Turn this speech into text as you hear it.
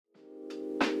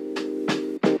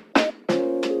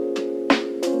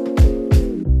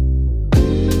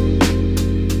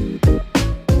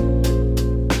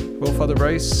Father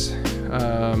Bryce.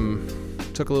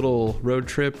 Took a little road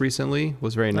trip recently.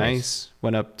 Was very nice.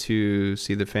 Went up to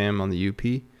see the fam on the UP.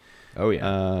 Oh,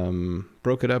 yeah.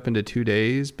 Broke it up into 2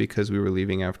 days because we were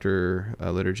leaving after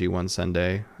liturgy one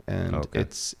Sunday. And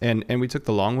and we took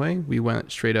the long way. We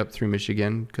went straight up through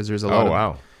Michigan because there's a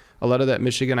lot of that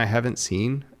Michigan I haven't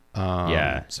seen. So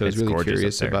I was really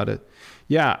curious about it.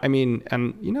 Yeah, I mean,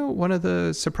 and you know, one of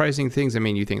the surprising things, I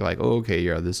mean, you think like, oh, okay,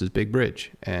 yeah, this is Big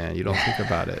Bridge, and you don't think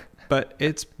about it, but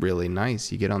it's really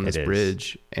nice. You get on this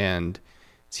bridge, and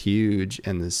it's huge,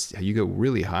 and you go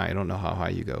really high. I don't know how high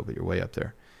you go, but you're way up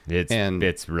there.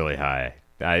 It's really high.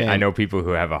 I know people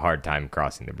who have a hard time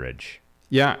crossing the bridge.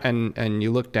 Yeah, and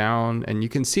you look down, and you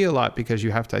can see a lot because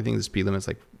you have to. I think the speed limit's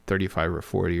like 35 or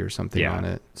 40 or something on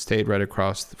it. Stayed right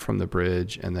across from the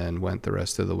bridge, and then went the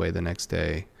rest of the way the next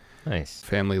day. Nice.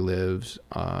 Family lives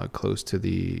close to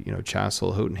the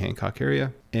Chassel, Houghton, Hancock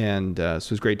area, and so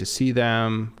it was great to see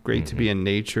them. Great to be in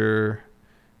nature.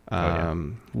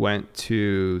 Went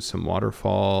to some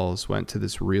waterfalls. Went to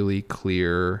this really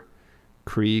clear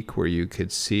creek where you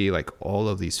could see like all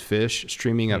of these fish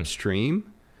streaming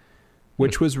upstream,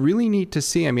 which was really neat to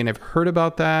see. I mean, I've heard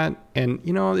about that, and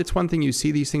it's one thing you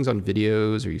see these things on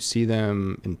videos or you see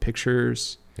them in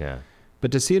pictures. Yeah.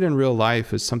 But to see it in real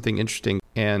life is something interesting.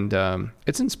 And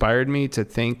it's inspired me to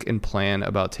think and plan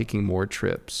about taking more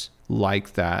trips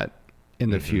like that in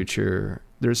the future.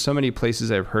 There's so many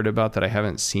places I've heard about that I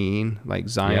haven't seen, like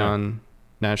Zion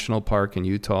National Park in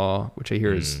Utah, which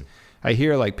I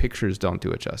hear like pictures don't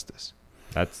do it justice.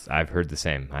 I've heard the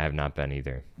same. I have not been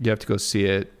either. You have to go see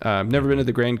it. I've never been to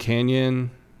the Grand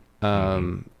Canyon.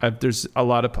 There's a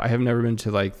lot of, I have never been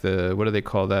to like what do they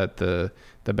call that?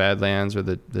 The Badlands or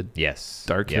the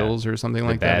Dark Hills or something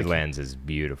like that. The Badlands is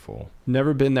beautiful.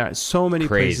 Never been there. So many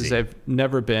places I've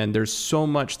never been. There's so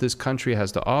much this country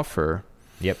has to offer.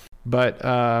 Yep. But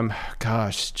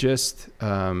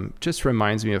just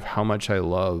reminds me of how much I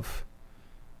love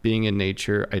being in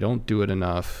nature. I don't do it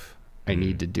enough. I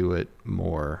need to do it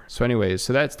more. So anyways,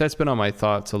 so that's been on my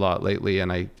thoughts a lot lately,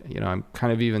 and I'm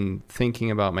kind of even thinking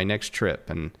about my next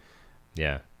trip, and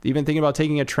even thinking about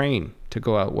taking a train to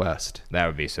go out west. That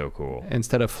would be so cool.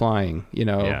 Instead of flying,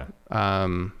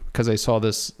 because I saw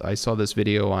this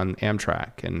video on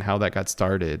Amtrak and how that got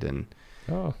started, and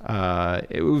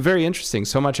it was very interesting.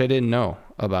 So much I didn't know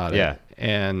about it.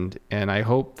 And I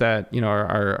hope that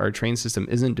our train system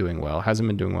hasn't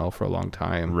been doing well for a long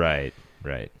time. Right.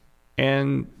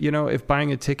 And if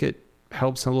buying a ticket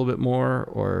helps a little bit more,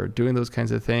 or doing those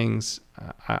kinds of things,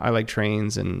 I like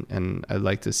trains, and I'd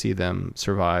like to see them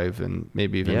survive and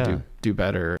maybe even do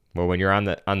better. Well, when you're on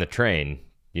the train,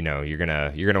 you're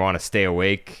gonna want to stay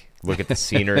awake, look at the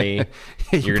scenery.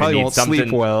 You probably won't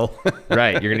sleep well.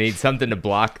 Right, you're gonna need something to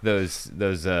block those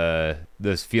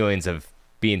feelings of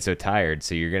being so tired.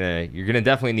 So you're gonna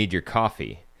definitely need your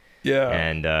coffee. Yeah,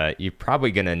 and you're probably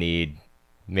gonna need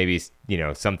maybe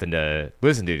something to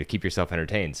listen to keep yourself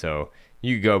entertained. So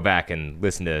you go back and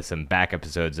listen to some back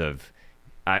episodes of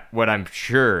what I'm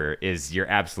sure is your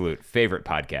absolute favorite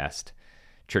podcast,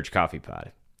 Church Coffee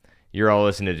Pod. You're all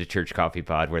listening to Church Coffee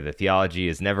Pod, where the theology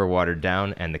is never watered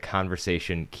down and the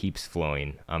conversation keeps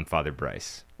flowing. I'm Father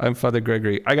Bryce. I'm Father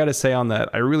Gregory. I got to say on that,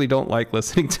 I really don't like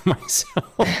listening to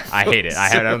myself. I hate it.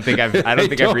 I don't think I've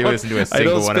re-listened to a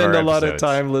single one of our episodes. I don't spend a lot of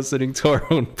time listening to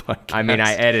our own podcast. I mean,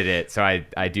 I edit it, so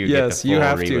I do get the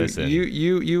full re-listen.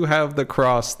 You have the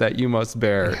cross that you must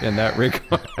bear in that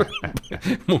regard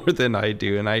more than I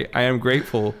do, and I am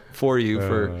grateful for you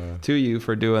to you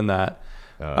for doing that.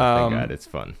 Thank God, it's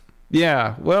fun.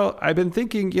 Yeah, well, I've been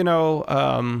thinking,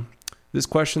 this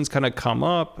question's kind of come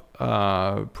up.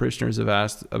 Parishioners have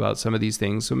asked about some of these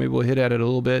things, so maybe we'll hit at it a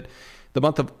little bit. The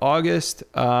month of August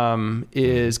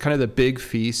is kind of the big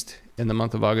feast in the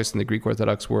month of August in the Greek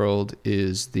Orthodox world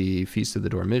is the Feast of the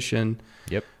Dormition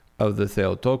of the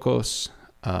Theotokos.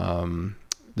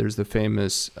 There's the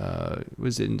famous,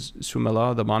 was it in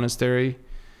Sumela, the monastery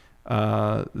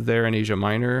there in Asia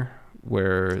Minor,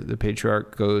 where the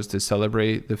patriarch goes to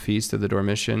celebrate the Feast of the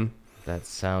Dormition. That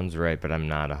sounds right, but I'm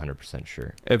not 100%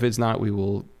 sure. If it's not, we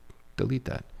will delete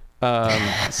that.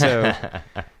 So,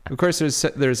 of course,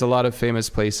 there's a lot of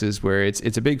famous places where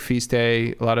it's a big feast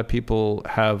day. A lot of people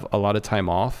have a lot of time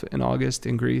off in August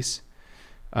in Greece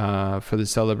for the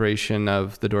celebration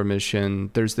of the Dormition.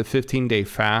 There's the 15-day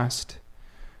fast,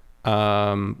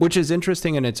 which is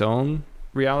interesting in its own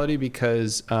reality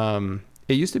because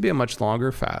it used to be a much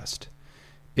longer fast.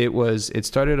 It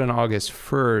started on August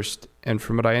 1st, and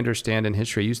from what I understand in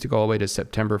history, it used to go all the way to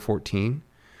September 14,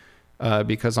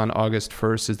 because on August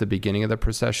 1st is the beginning of the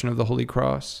procession of the Holy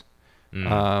Cross.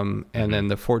 And then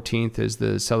the 14th is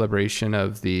the celebration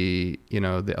of the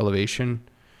elevation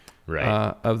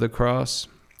of the cross.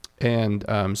 And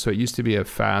so it used to be a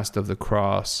fast of the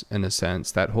cross in a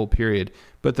sense, that whole period.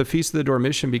 But the Feast of the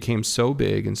Dormition became so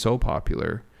big and so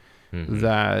popular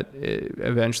that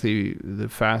eventually the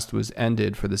fast was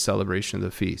ended for the celebration of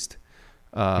the feast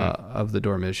of the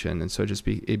Dormition. And so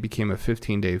it became a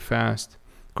 15-day fast.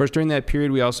 Of course, during that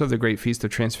period, we also have the great Feast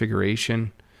of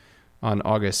Transfiguration on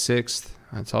August 6th.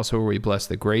 It's also where we bless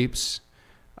the grapes.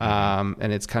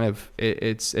 And it's kind of,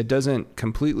 it doesn't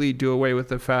completely do away with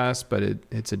the fast, but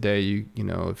it's a day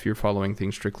if you're following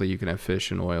things strictly, you can have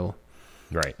fish and oil,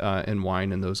 right, and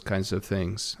wine and those kinds of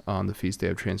things on the feast day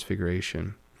of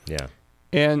Transfiguration. Yeah.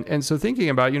 And so thinking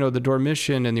about, the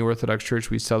Dormition in the Orthodox Church,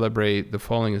 we celebrate the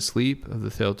falling asleep of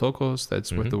the Theotokos.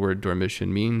 That's what the word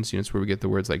Dormition means. It's where we get the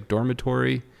words like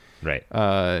dormitory. Right.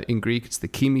 In Greek, it's the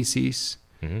chimisis.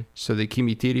 So the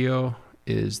kimiterio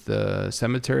is the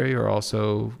cemetery, or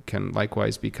also can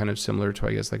likewise be kind of similar to,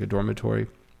 I guess, like a dormitory.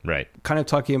 Right. Kind of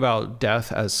talking about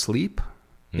death as sleep,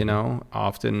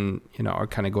 often, are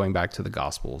kind of going back to the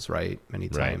Gospels, right? Many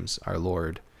times our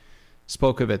Lord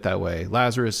spoke of it that way.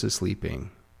 Lazarus is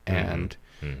sleeping, and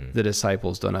the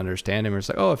disciples don't understand him. It's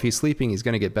like, oh, if he's sleeping, he's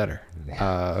going to get better.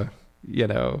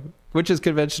 Which is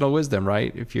conventional wisdom,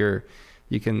 right? If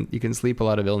you can sleep a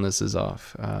lot of illnesses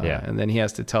off. And then he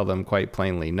has to tell them quite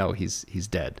plainly, no, he's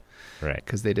dead. Right.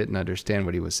 Because they didn't understand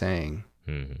what he was saying.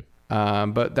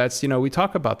 But that's, we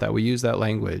talk about that. We use that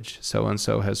language.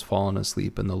 So-and-so has fallen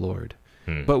asleep in the Lord.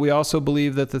 But we also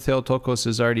believe that the Theotokos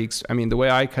is already, the way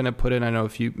I kind of put it, I know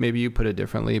maybe you put it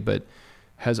differently, but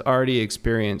has already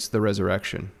experienced the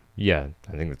resurrection. Yeah,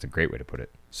 I think that's a great way to put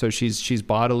it. So she's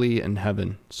bodily in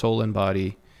heaven, soul and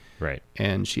body. Right.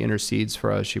 And she intercedes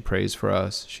for us. She prays for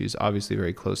us. She's obviously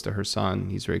very close to her son.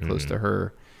 He's very close to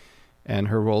her. And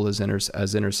her role as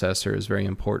intercessor is very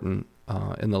important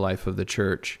in the life of the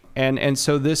church. And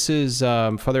so this is,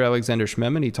 Father Alexander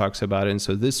Schmemann, he talks about it. And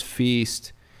so this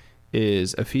feast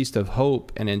is a feast of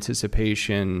hope and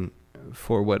anticipation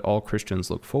for what all Christians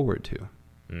look forward to.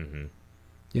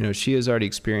 She has already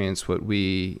experienced what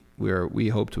we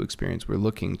hope to experience. We're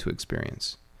looking to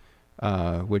experience.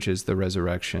 Which is the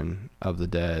resurrection of the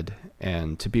dead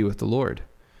and to be with the Lord,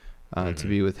 to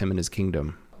be with him in his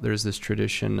kingdom. There's this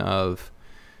tradition of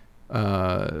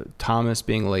Thomas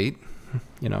being late.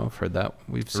 I've heard that.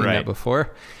 We've seen that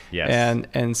before. Yes.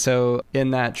 And so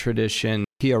in that tradition,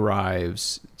 he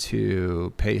arrives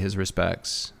to pay his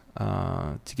respects,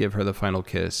 to give her the final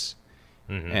kiss,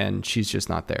 and she's just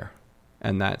not there.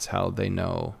 And that's how they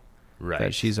know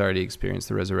that she's already experienced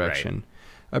the resurrection. Right.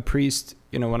 A priest,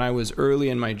 when I was early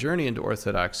in my journey into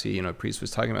Orthodoxy, a priest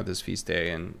was talking about this feast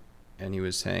day, and he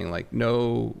was saying, like,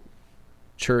 no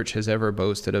church has ever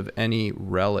boasted of any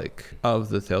relic of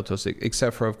the Theotokos,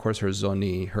 except for, of course, her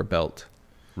zoni, her belt.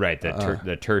 Right,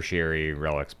 the tertiary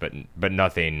relics, but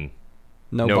nothing.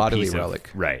 No bodily relic.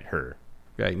 Right, her.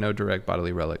 Right, no direct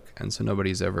bodily relic. And so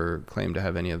nobody's ever claimed to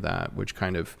have any of that, which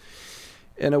kind of,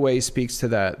 in a way, speaks to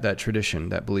that tradition,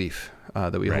 that belief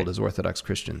that we hold as Orthodox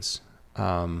Christians.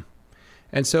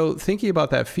 And so thinking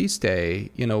about that feast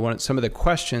day, some of the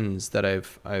questions that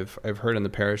I've heard in the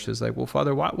parish is like, well,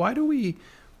 Father, why do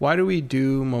we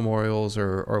do memorials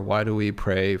or why do we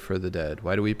pray for the dead?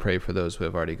 Why do we pray for those who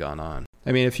have already gone on?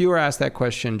 If you were asked that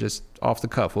question just off the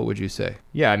cuff, what would you say?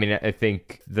 Yeah, I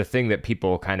think the thing that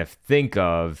people kind of think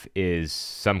of is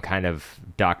some kind of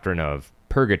doctrine of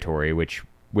purgatory, which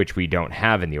we don't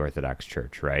have in the Orthodox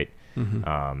Church, right?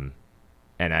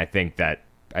 And I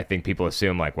think people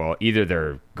assume, like, well, either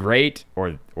they're great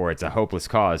or it's a hopeless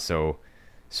cause. So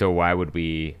why would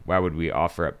we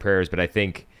offer up prayers? But I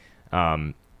think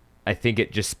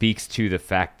it just speaks to the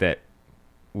fact that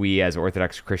we as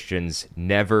Orthodox Christians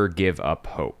never give up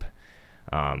hope.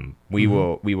 We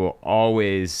will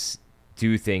always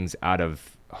do things out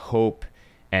of hope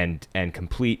and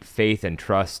complete faith and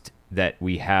trust that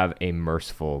we have a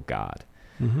merciful God.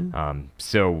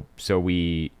 So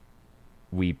we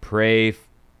pray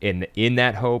in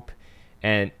that hope,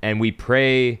 and we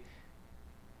pray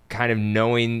kind of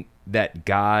knowing that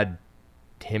God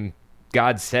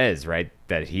says, right,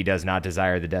 that he does not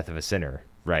desire the death of a sinner,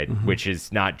 right, which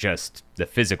is not just the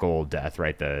physical death,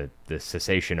 right, the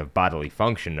cessation of bodily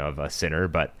function of a sinner,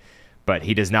 but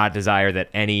he does not desire that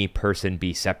any person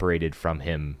be separated from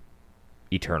him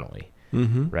eternally,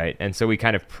 right? And so we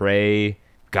kind of pray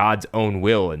God's own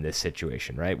will in this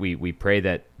situation, right? We pray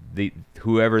that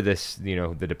whoever this,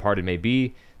 the departed may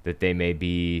be, that they may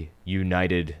be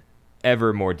united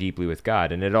ever more deeply with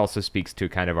God. And it also speaks to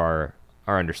kind of our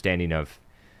understanding of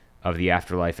the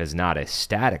afterlife as not a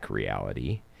static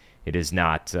reality. It is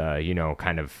not,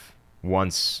 kind of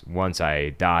once I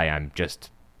die, I'm just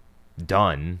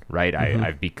done, right?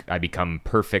 I become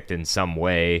perfect in some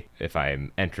way. If I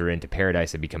enter into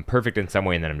paradise, I become perfect in some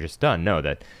way, and then I'm just done. No,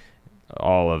 that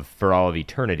for all of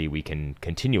eternity, we can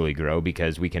continually grow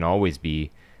because we can always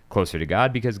be closer to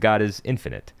God because God is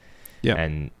infinite. Yeah.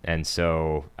 And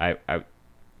so I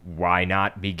why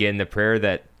not begin the prayer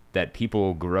that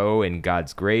people grow in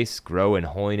God's grace, grow in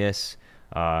holiness,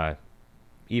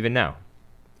 even now.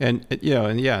 And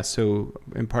so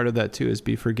part of that too is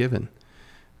be forgiven.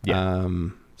 Yeah.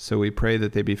 So we pray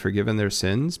that they be forgiven their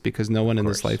sins, because no one in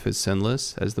this life is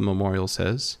sinless, as the memorial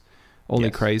says. Only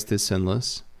Christ is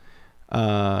sinless.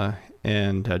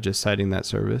 And just citing that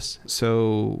service.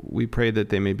 So we pray that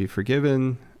they may be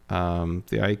forgiven.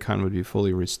 The icon would be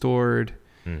fully restored.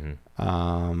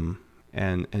 Mm-hmm.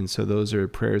 And so those are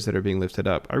prayers that are being lifted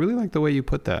up. I really like the way you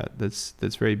put that.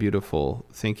 That's very beautiful,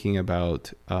 thinking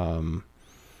about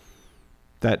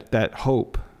that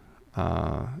hope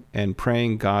and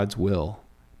praying God's will.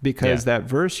 Because that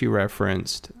verse you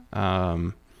referenced,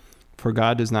 for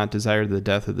God does not desire the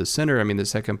death of the sinner. I mean, the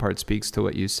second part speaks to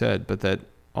what you said, but that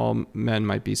all men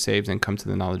might be saved and come to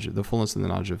the fullness of the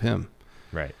knowledge of Him.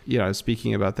 Right.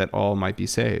 Speaking about that all might be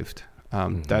saved.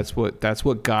 That's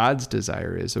what God's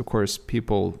desire is. Of course,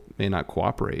 people may not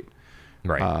cooperate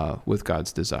with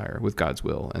God's desire, with God's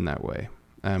will in that way.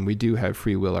 We do have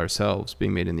free will ourselves,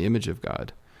 being made in the image of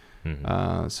God.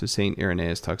 Mm-hmm. So Saint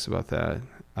Irenaeus talks about that.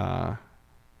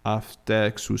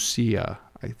 Aftexousia,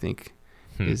 I think,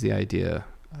 is the idea.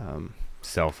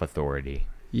 Self-authority.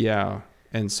 Yeah.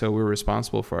 And so we're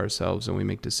responsible for ourselves and we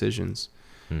make decisions.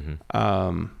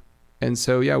 Mm-hmm. And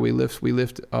so, we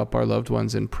lift up our loved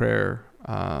ones in prayer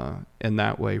in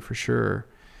that way for sure.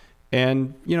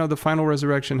 And, the final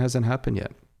resurrection hasn't happened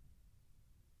yet.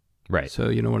 Right.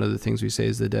 So, one of the things we say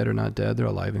is the dead are not dead, they're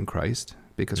alive in Christ,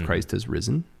 because Christ has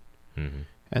risen. Mm-hmm.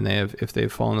 And if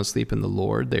they've fallen asleep in the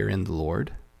Lord, they're in the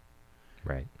Lord.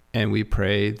 Right. And we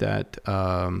pray that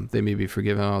they may be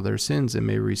forgiven all their sins and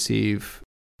may receive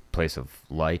a place of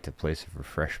light, a place of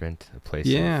refreshment, a place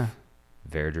of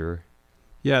verdure.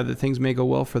 Yeah, that things may go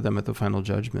well for them at the final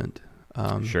judgment.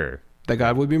 Sure. That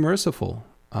God would be merciful.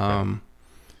 And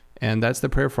that's the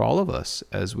prayer for all of us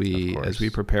as we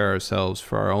prepare ourselves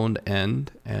for our own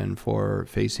end and for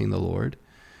facing the Lord.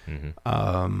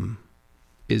 Mm-hmm.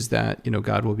 Is that,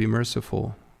 God will be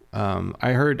merciful.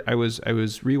 I was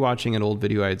rewatching an old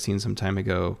video I had seen some time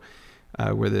ago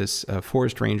where this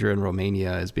forest ranger in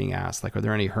Romania is being asked, like, are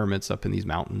there any hermits up in these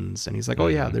mountains? And he's like, oh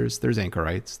yeah, there's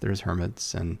anchorites, there's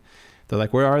hermits. And they're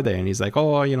like, where are they? And he's like,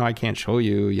 oh, I can't show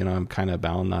you, I'm kind of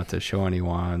bound not to show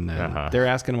anyone. And they're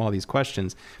asking him all these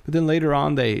questions. But then later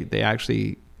on, they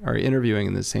actually are interviewing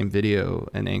in the same video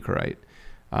an anchorite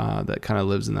that kind of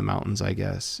lives in the mountains, I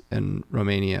guess, in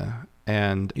Romania.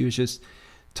 And he was just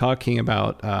talking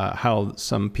about how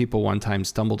some people one time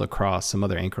stumbled across some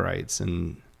other anchorites.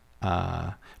 And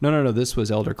no, this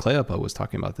was Elder Cleopa was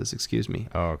talking about this, excuse me.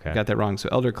 Oh, okay. I got that wrong. So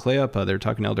Elder Cleopa, they're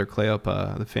talking to Elder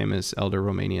Cleopa, the famous elder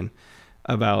Romanian,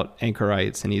 about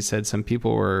anchorites. And he said some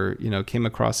people came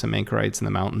across some anchorites in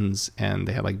the mountains and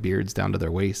they had like beards down to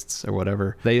their waists or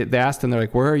whatever. They asked them, they're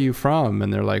like, where are you from?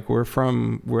 And they're like, we're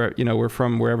from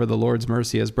wherever the Lord's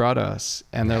mercy has brought us.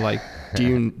 And they're like,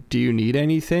 do you need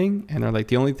anything? And they're like,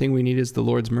 the only thing we need is the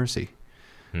Lord's mercy.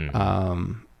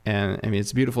 And I mean,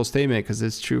 it's a beautiful statement because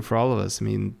it's true for all of us. I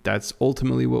mean, that's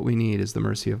ultimately what we need is the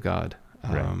mercy of God.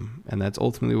 And that's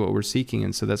ultimately what we're seeking.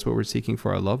 And so that's what we're seeking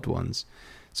for our loved ones.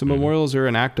 So memorials are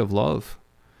an act of love.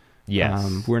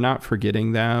 Yes. We're not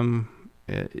forgetting them.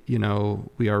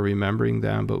 We are remembering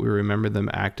them, but we remember them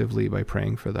actively by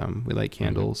praying for them. We light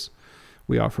candles.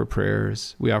 We offer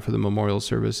prayers. We offer the memorial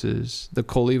services. The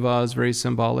koliva is very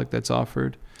symbolic that's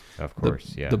offered. Of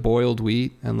course, The boiled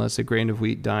wheat, unless a grain of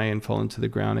wheat die and fall into the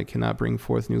ground, it cannot bring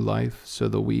forth new life. So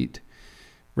the wheat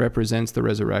represents the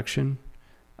resurrection.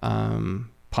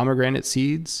 Pomegranate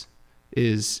seeds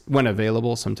is, when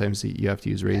available, sometimes you have to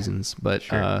use raisins, but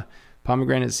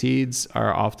pomegranate seeds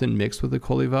are often mixed with the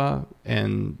koliva,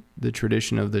 and the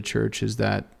tradition of the church is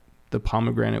that the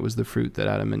pomegranate was the fruit that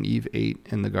Adam and Eve ate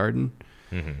in the garden,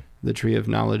 the tree of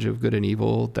knowledge of good and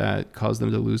evil that caused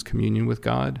them to lose communion with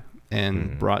God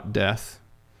and brought death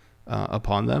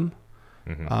upon them,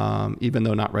 even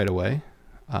though not right away,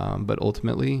 but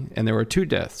ultimately. And there were two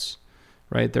deaths,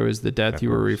 right? There was the death you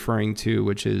were referring to,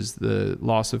 which is the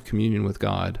loss of communion with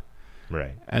God,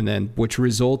 right? And then which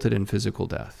resulted in physical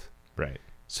death, right?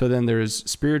 So then there's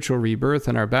spiritual rebirth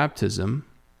in our baptism,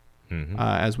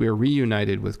 as we are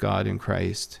reunited with God in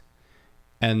Christ.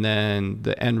 And then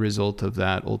the end result of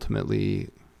that, ultimately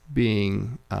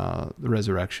being the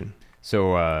resurrection.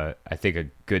 So I think a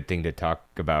good thing to talk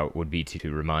about would be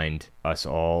to remind us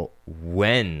all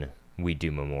when we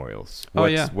do memorials.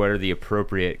 What are the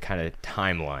appropriate kind of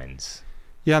timelines?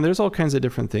 Yeah, and there's all kinds of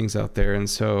different things out there. And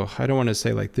so I don't want to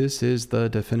say like this is the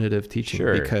definitive teaching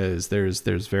because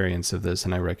there's variants of this,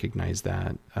 and I recognize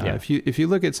that. If you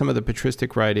look at some of the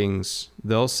patristic writings,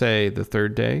 they'll say the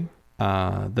 3rd day,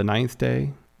 the 9th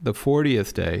day, the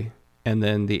 40th day, and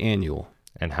then the annual.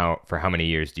 And for how many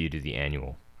years do you do the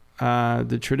annual?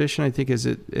 The tradition, I think, is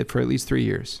it for at least 3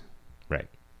 years. Right.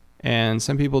 And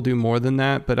some people do more than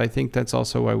that, but I think that's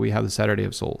also why we have the Saturday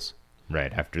of Souls.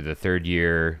 Right. After the 3rd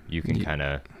year, you can kind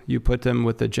of... You put them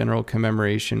with the general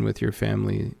commemoration with your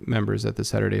family members at the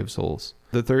Saturday of Souls.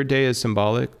 The 3rd day is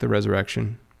symbolic, the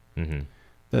resurrection. Mm-hmm.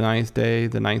 The 9th day,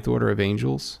 the 9th order of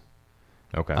angels.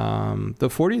 Okay. The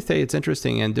 40th day, it's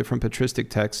interesting, in different patristic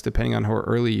texts, depending on how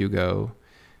early you go,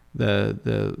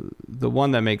 the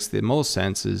one that makes the most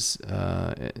sense is,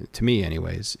 to me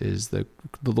anyways, is the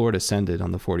Lord ascended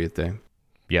on the 40th day.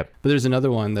 Yep. But there's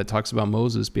another one that talks about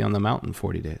Moses being on the mountain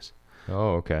 40 days.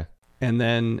 Oh, okay. And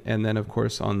then of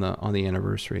course on the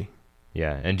anniversary.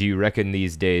 Yeah. And do you reckon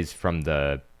these days from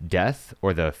the death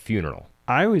or the funeral?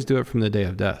 I always do it from the day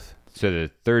of death. So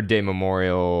the 3rd day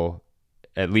memorial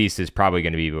at least is probably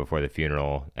going to be before the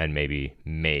funeral, and maybe the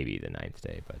 9th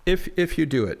day. But if you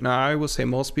do it. Now, I will say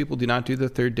most people do not do the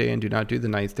 3rd day and do not do the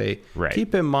 9th day. Right.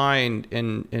 Keep in mind,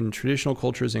 in traditional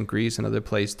cultures in Greece and other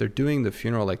places, they're doing the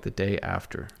funeral like the day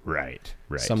after. Right.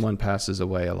 Someone passes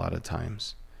away a lot of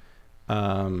times.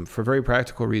 For very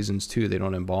practical reasons, too. They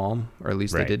don't embalm, or at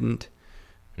least they didn't.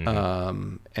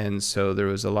 Mm-hmm. And so there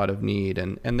was a lot of need,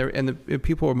 and the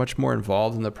people were much more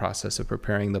involved in the process of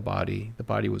preparing the body. The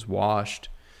body was washed.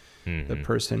 Mm-hmm. The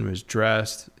person was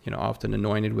dressed, often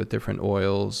anointed with different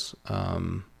oils,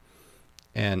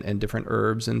 and different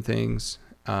herbs and things.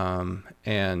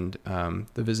 And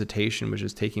the visitation was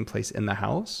just taking place in the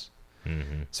house.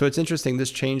 Mm-hmm. So it's interesting. This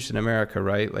changed in America,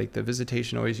 right? Like the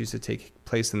visitation always used to take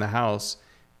place in the house,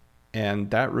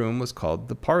 and that room was called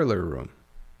the parlor room.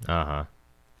 Uh-huh.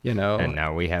 And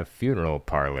now we have funeral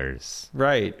parlors.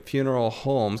 Right. Funeral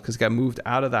homes, because it got moved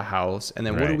out of the house. And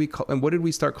then what did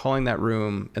we start calling that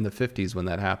room in the 50s when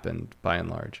that happened, by and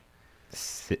large?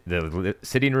 The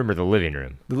sitting room or the living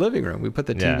room? The living room. We put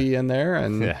the TV in there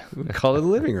and we called it the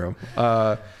living room.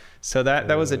 So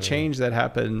that was a change that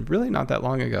happened really not that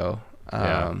long ago.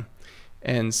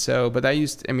 And so, but that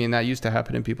used to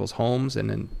happen in people's homes,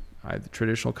 and in the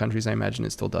traditional countries, I imagine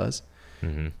it still does.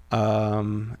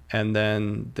 Mm-hmm. And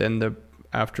then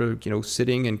after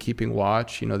sitting and keeping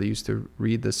watch, they used to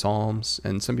read the Psalms,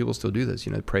 and some people still do this.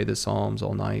 Pray the Psalms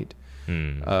all night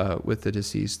with the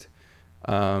deceased.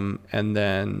 And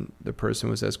then the person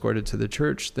was escorted to the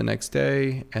church the next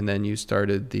day, and then you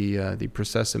started the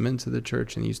processim into the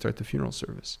church, and you start the funeral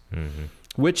service,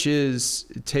 which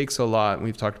it takes a lot. And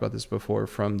we've talked about this before,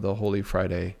 from the Holy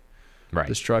Friday. Right.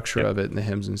 The structure of it and the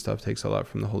hymns and stuff takes a lot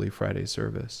from the Holy Friday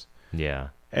service. Yeah.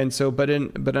 And so, but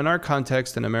in our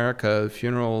context in America,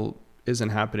 funeral isn't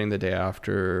happening the day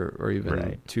after, or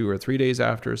even 2 or 3 days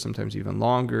after, sometimes even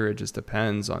longer. It just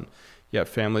depends on,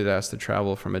 family that has to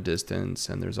travel from a distance,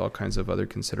 and there's all kinds of other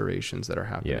considerations that are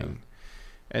happening.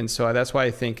 Yeah. And so that's why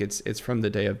I think it's from the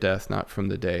day of death, not from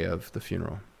the day of the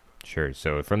funeral. Sure.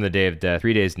 So from the day of death,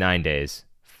 3 days, 9 days,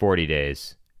 40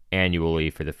 days, annually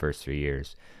for the first 3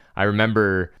 years. I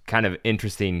remember kind of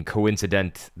interesting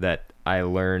coincidence that I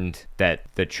learned that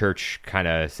the church kind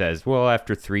of says, well,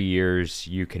 after 3 years,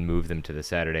 you can move them to the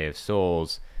Saturday of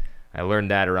Souls. I learned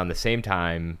that around the same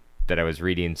time that I was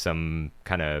reading some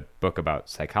kind of book about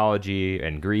psychology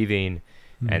and grieving.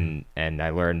 Mm. And I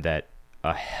learned that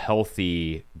a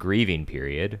healthy grieving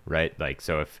period, right? Like,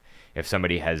 so if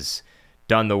somebody has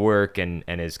done the work and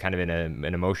is kind of in an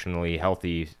emotionally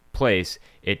healthy place,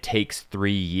 it takes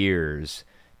 3 years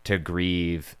to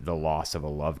grieve the loss of a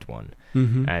loved one.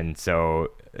 Mm-hmm. And so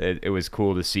it was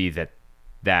cool to see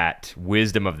that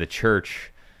wisdom of the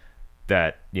church,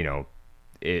 that,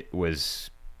 it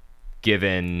was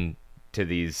given to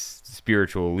these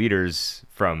spiritual leaders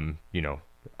from,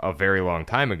 a very long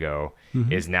time ago,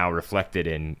 mm-hmm. is now reflected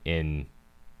in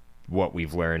what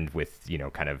we've learned with,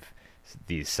 kind of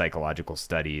these psychological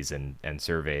studies and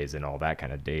surveys and all that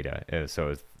kind of data.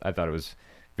 So I thought it was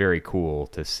very cool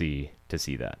to see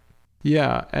that.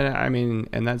 Yeah.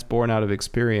 And that's born out of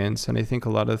experience. And I think a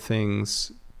lot of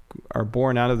things are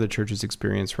born out of the church's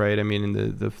experience, right?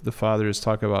 The fathers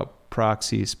talk about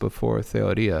praxis before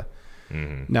theoria.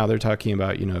 Mm-hmm. Now they're talking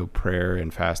about, prayer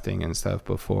and fasting and stuff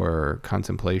before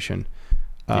contemplation.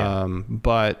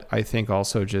 But I think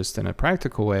also just in a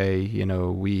practical way,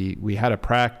 we had a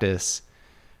practice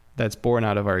that's born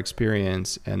out of our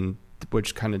experience and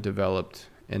which kind of developed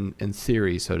in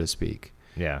theory, so to speak.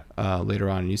 Yeah. Later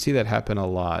on. And you see that happen a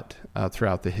lot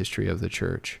throughout the history of the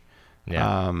church.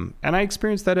 Yeah. And I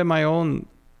experienced that in my own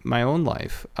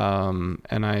life.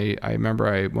 And I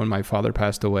remember when my father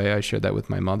passed away, I shared that with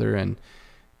my mother, and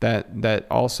that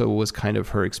also was kind of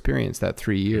her experience, that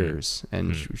 3 years.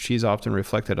 And she's often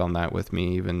reflected on that with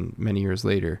me even many years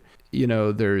later.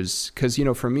 Because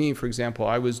for me, for example,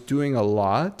 I was doing a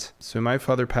lot. So my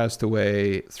father passed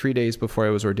away 3 days before I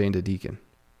was ordained a deacon.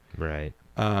 Right.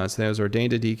 So I was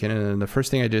ordained a deacon, and then the first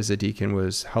thing I did as a deacon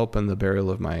was help in the burial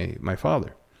of my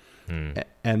father.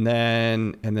 And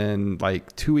then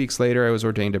like 2 weeks later, I was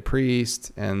ordained a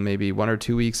priest, and maybe 1 or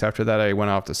 2 weeks after that, I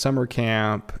went off to summer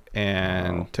camp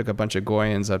and took a bunch of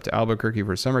Goyans up to Albuquerque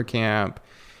for summer camp,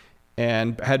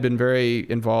 and had been very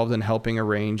involved in helping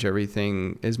arrange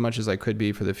everything as much as I could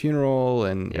be for the funeral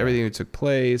and everything that took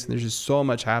place. And there's just so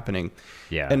much happening.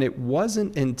 Yeah. And it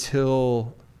wasn't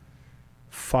until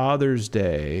Father's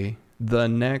Day the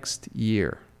next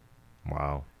year.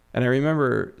 Wow. And I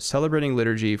remember celebrating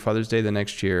liturgy Father's Day the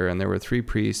next year, and there were 3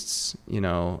 priests, in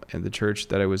the church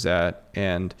that I was at,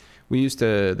 and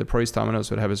the proistomenos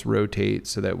would have us rotate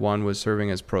so that one was serving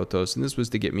as protos, and this was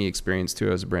to get me experience too.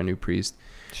 I was a brand new priest.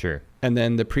 Sure. And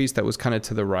then the priest that was kind of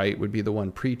to the right would be the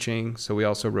one preaching, so we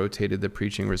also rotated the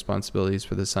preaching responsibilities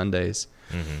for the Sundays.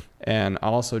 And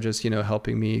also just,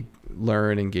 helping me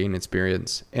learn and gain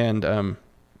experience. And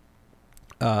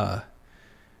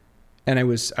I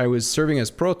was serving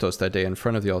as protos that day in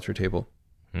front of the altar table.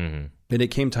 And it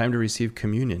came time to receive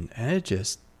communion, and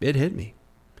it hit me.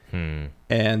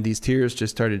 And these tears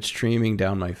just started streaming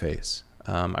down my face.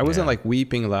 I wasn't like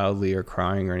weeping loudly or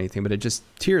crying or anything, but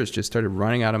tears just started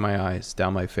running out of my eyes,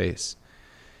 down my face.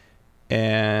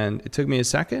 And it took me a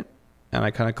second, and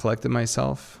I kind of collected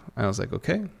myself. I was like,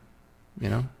 okay,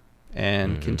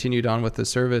 and continued on with the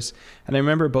service. And I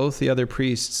remember both the other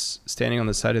priests standing on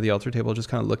the side of the altar table, just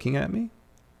kind of looking at me,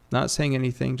 not saying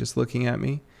anything, just looking at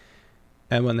me.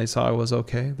 And when they saw I was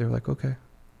okay, they were like, okay.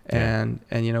 And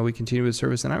we continued with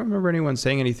service. And I don't remember anyone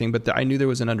saying anything, but I knew there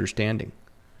was an understanding.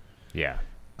 Yeah.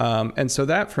 And so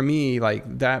that for me,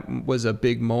 that was a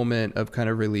big moment of kind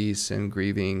of release and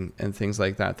grieving and things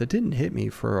like that didn't hit me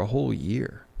for a whole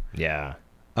year. Yeah.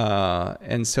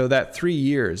 And so that 3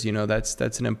 years,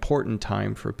 that's an important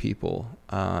time for people.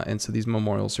 And so these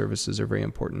memorial services are very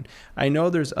important. I know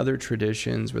there's other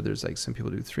traditions where there's some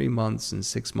people do 3 months and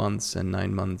 6 months and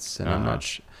 9 months. And I'm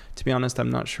to be honest, I'm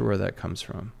not sure where that comes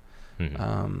from.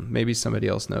 Maybe somebody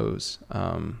else knows.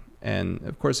 And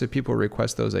of course, if people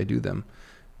request those, I do them.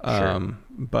 Sure.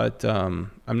 But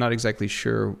I'm not exactly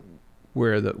sure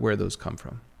where those come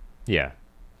from. Yeah.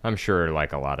 I'm sure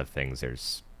like a lot of things,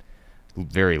 there's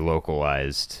very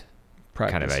localized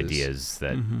practices, kind of ideas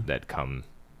that come.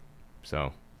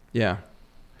 So yeah.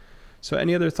 So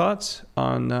any other thoughts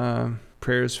on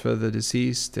prayers for the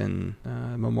deceased and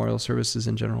memorial services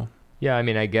in general? Yeah, I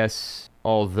mean, I guess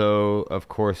although of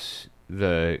course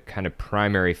the kind of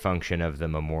primary function of the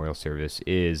memorial service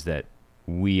is that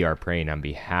we are praying on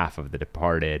behalf of the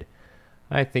departed,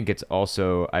 I think it's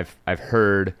also I've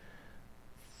heard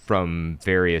from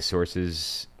various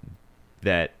sources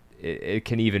that it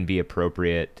can even be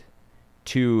appropriate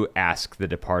to ask the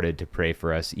departed to pray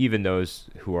for us, even those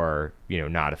who are,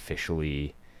 not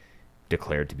officially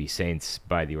declared to be saints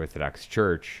by the Orthodox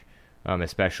Church,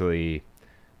 especially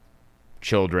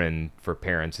children for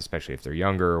parents, especially if they're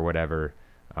younger or whatever.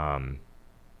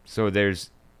 So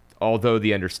although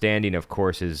the understanding, of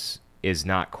course, is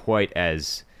not quite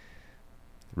as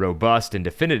robust and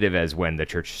definitive as when the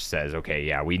church says, okay,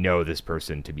 yeah, we know this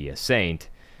person to be a saint.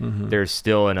 There's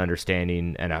still an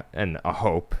understanding and a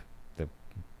hope.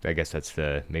 I guess that's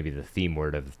maybe the theme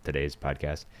word of today's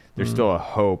podcast. There's still a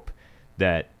hope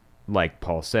that, like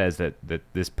Paul says, that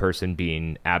this person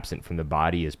being absent from the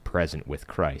body is present with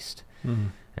Christ,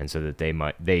 and so that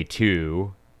they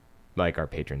too, like our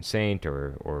patron saint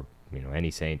or any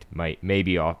saint, may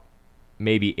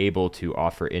be able to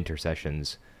offer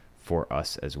intercessions for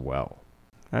us as well.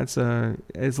 It's a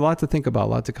lot to think about, a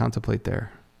lot to contemplate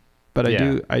there. But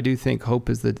I do think hope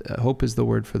is the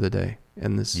word for the day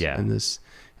in this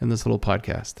little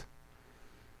podcast.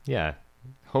 Yeah.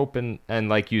 Hope and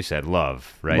like you said,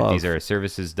 love, right? Love. These are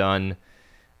services done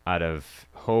out of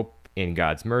hope in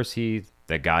God's mercy,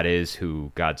 that God is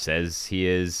who God says he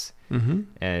is,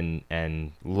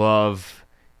 and love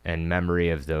and memory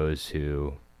of those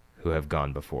who have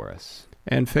gone before us.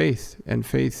 And faith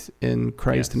in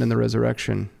Christ and in the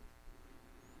resurrection.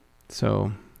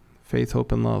 So Faith,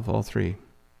 hope, and love, all three.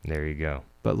 There you go.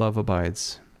 But love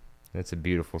abides. That's a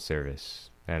beautiful service.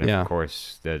 And of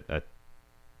course, a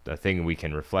thing we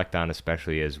can reflect on,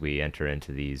 especially as we enter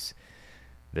into this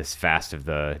fast of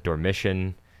the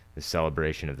Dormition, the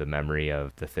celebration of the memory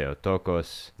of the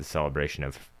Theotokos, the celebration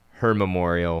of her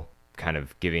memorial, kind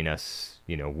of giving us,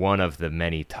 one of the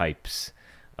many types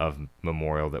of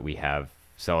memorial that we have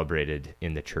celebrated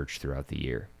in the church throughout the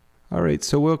year. All right,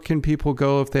 so where can people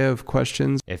go if they have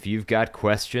questions? If you've got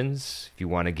questions, if you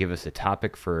want to give us a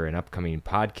topic for an upcoming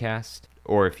podcast,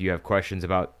 or if you have questions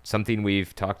about something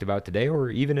we've talked about today or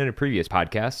even in a previous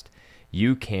podcast,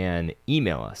 you can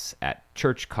email us at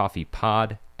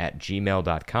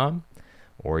churchcoffeepod@gmail.com,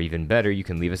 or even better, you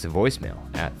can leave us a voicemail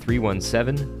at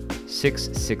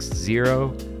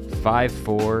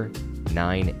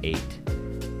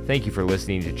 317-660-5498. Thank you for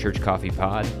listening to Church Coffee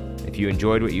Pod. If you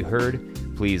enjoyed what you heard,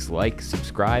 please like,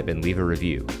 subscribe, and leave a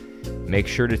review. Make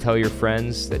sure to tell your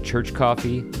friends that church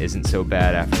coffee isn't so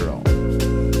bad after all.